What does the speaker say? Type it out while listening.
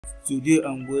Today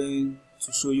I'm going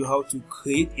to show you how to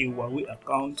create a HUAWEI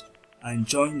account and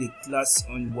join the class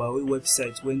on HUAWEI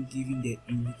website when giving the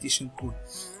invitation code.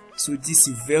 So this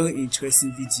is a very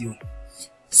interesting video.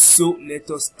 So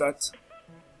let us start.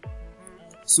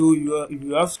 So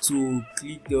you have to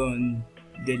click on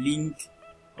the link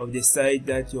of the site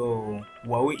that your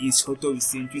HUAWEI instructor will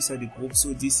send you inside the group.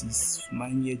 So this is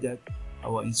mine here that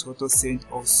our instructor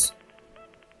sent us.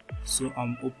 So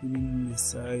I'm opening the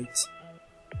site,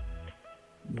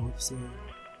 the website.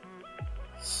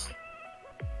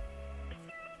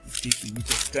 It takes a bit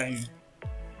of time.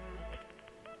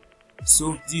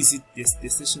 So this is the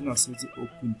session has already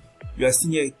opened. You are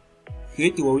seeing here,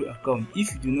 create a HUAWEI account.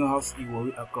 If you do not have a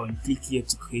HUAWEI account, click here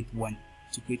to create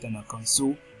an account.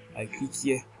 So I click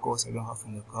here because I don't have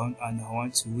an account and I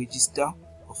want to register,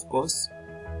 of course.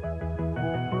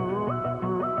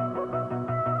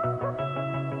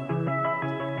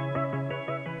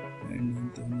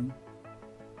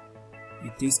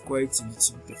 It takes quite a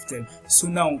little bit of time. So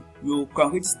now you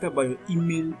can register by your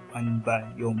email and by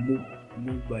your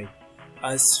mobile.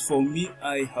 As for me,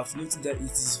 I have noticed that it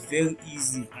is very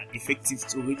easy and effective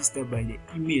to register by the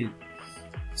email.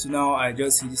 So now I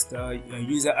just register your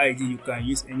user ID. You can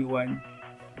use any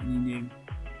name,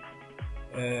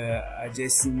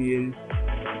 address, email,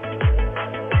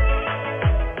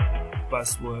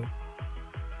 password.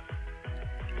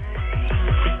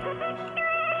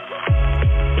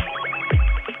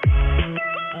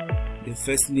 The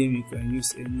first name you can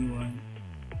use anyone.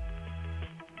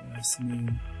 Last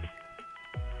name,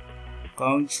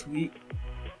 country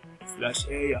 /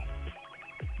 area.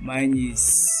 Mine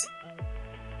is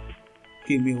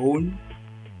Cameroon.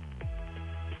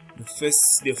 The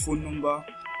phone number.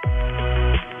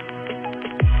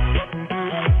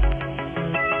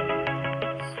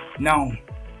 Now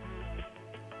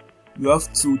you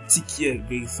have to tick here,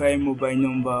 verify mobile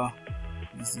number.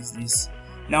 This is this.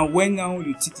 Now when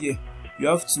you tick here, you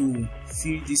have to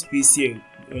fill this space here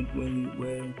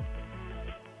when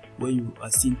you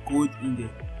are seeing code in the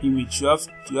image.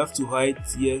 You have to write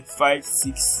here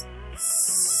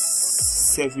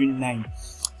 5679.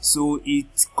 So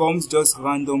it comes just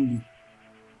randomly.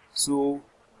 So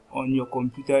on your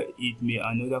computer it may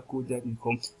another code that will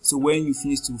come. So when you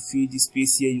finish to fill this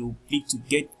space here, you click to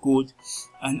get code,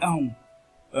 and now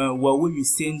HUAWEI will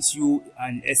send you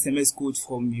an SMS code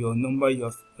from your number you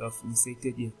have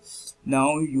inserted here.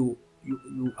 Now you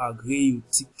agree, you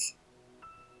tick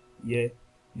here,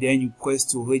 then you press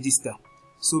to register.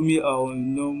 So me, I will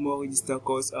no more register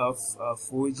because I've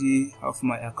already have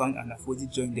my account and I've already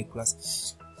joined the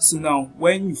class. So now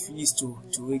when you finish to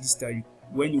register,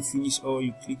 when you finish all,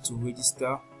 you click to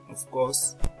register, of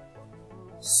course.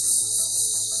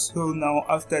 So now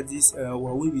after this,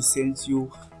 HUAWEI will send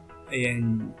you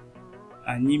an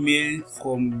email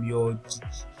from your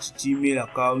Gmail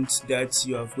account that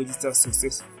you have registered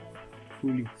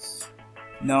successfully.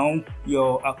 Now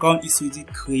your account is already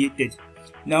created.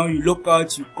 Now you log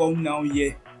out, you come now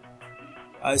here.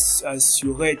 As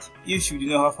you read, if you do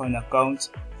not have an account,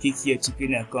 click here to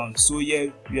create an account. So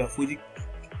here you have already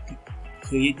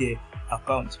created the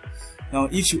account. Now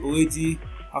if you already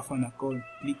have an account,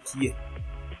 click here.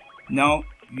 Now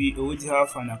we already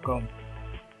have an account.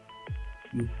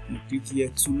 You click here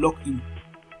to log in.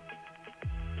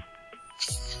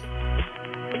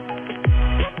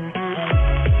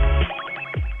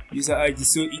 User ID.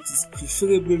 So it is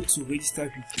preferable to register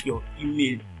with your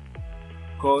email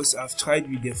because I've tried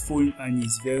with the phone and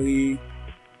it's very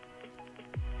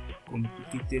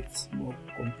complicated, more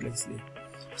complex there.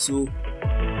 So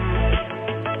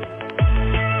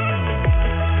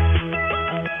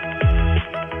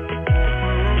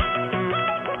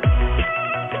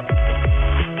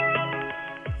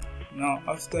now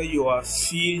after you have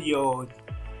filled your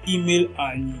email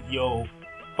and your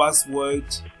password,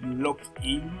 you log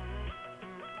in.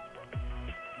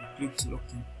 You click to log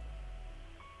in.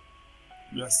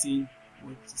 You are seeing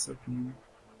what is happening.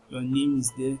 Your name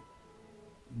is there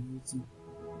and everything.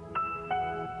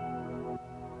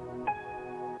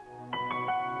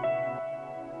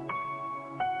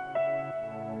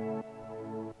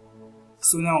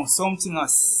 So now something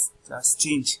has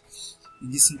changed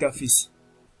in this interface.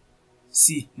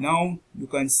 See, now you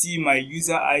can see my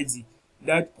user ID.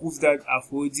 That proves that I've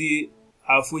already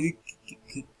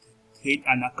created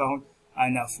an account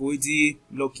and I've already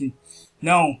logged in.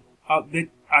 Now,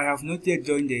 I have not yet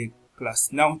joined the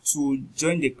class. Now, to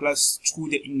join the class through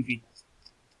the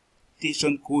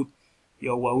invitation code,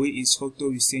 your HUAWEI instructor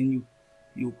will send you.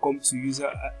 You come to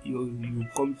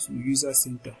user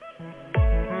center.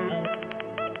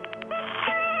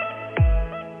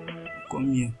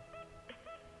 Come here.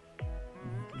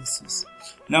 services.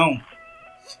 Now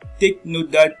take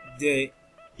note that the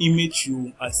image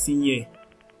you are seeing here,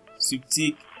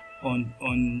 SUP'PTIC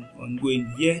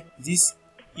ongoing, here this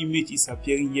image is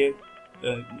appearing here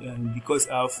because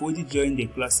I have already joined the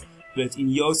class, but in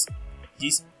yours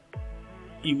this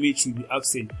image will be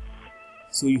absent.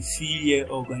 So you feel here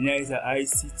Organizer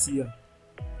ICT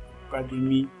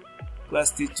Academy, class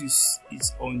status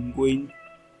is ongoing.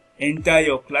 Enter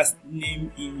your class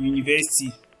name in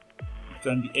university, it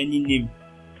can be any name.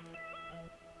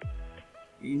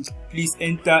 Please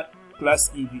enter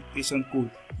class invitation code.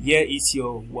 Here is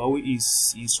your HUAWEI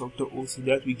instructor also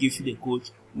that will give you the code.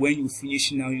 When you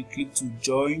finish, now you click to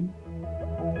join.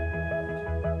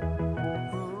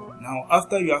 Now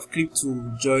after you have clicked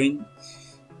to join,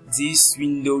 this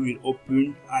window will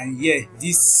open, and here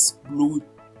this blue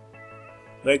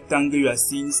rectangle you are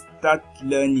seeing, start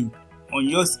learning. On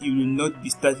yours it will not be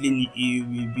start learning, it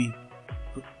will be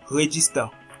register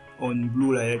on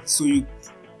blue like that. So you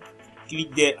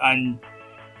click there, and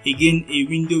again a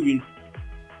window will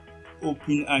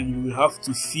open, and you will have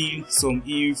to fill some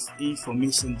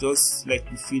information just like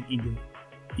you filled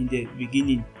in the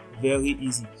beginning. Very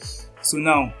easy. So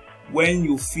now when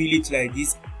you fill it like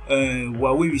this,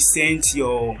 HUAWEI will send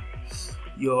your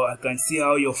I can see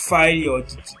how your file, your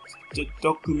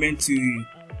document to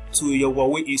your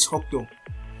HUAWEI instructor.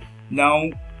 Now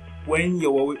when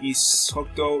your HUAWEI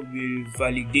instructor will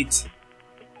validate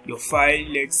your file,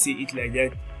 let's say it like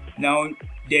that, now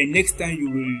the next time you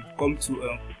will come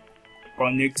to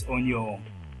connect on your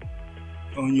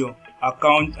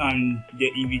account and the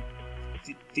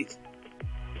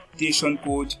invitation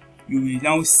code, you will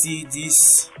now see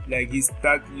this like this,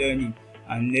 start learning,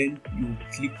 and then you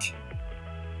click.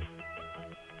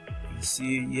 You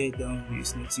see here down there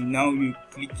is nothing. Now you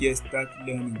click here, start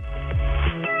learning.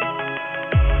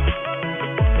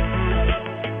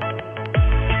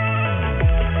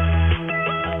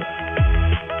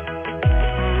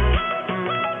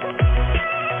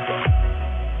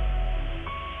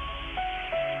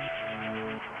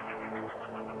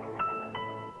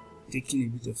 Taking a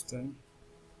bit of time.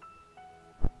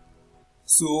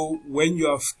 So when you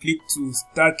have clicked to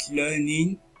start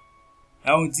learning,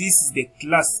 now this is the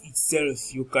class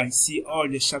itself. You can see all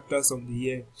the chapters of the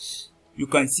year. You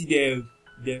can see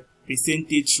the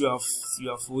percentage you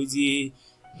have already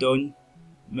done.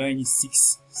 Mine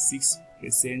is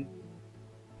 6%.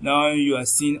 Now you are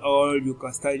seeing all. You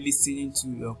can start listening to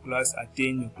your class,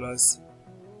 attend your class.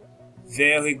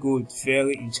 Very good,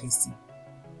 very interesting.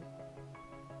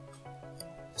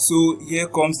 So here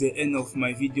comes the end of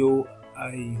my video.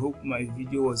 I hope my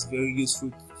video was very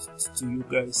useful to you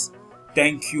guys.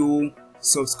 Thank you.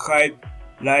 Subscribe,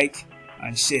 like,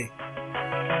 and share.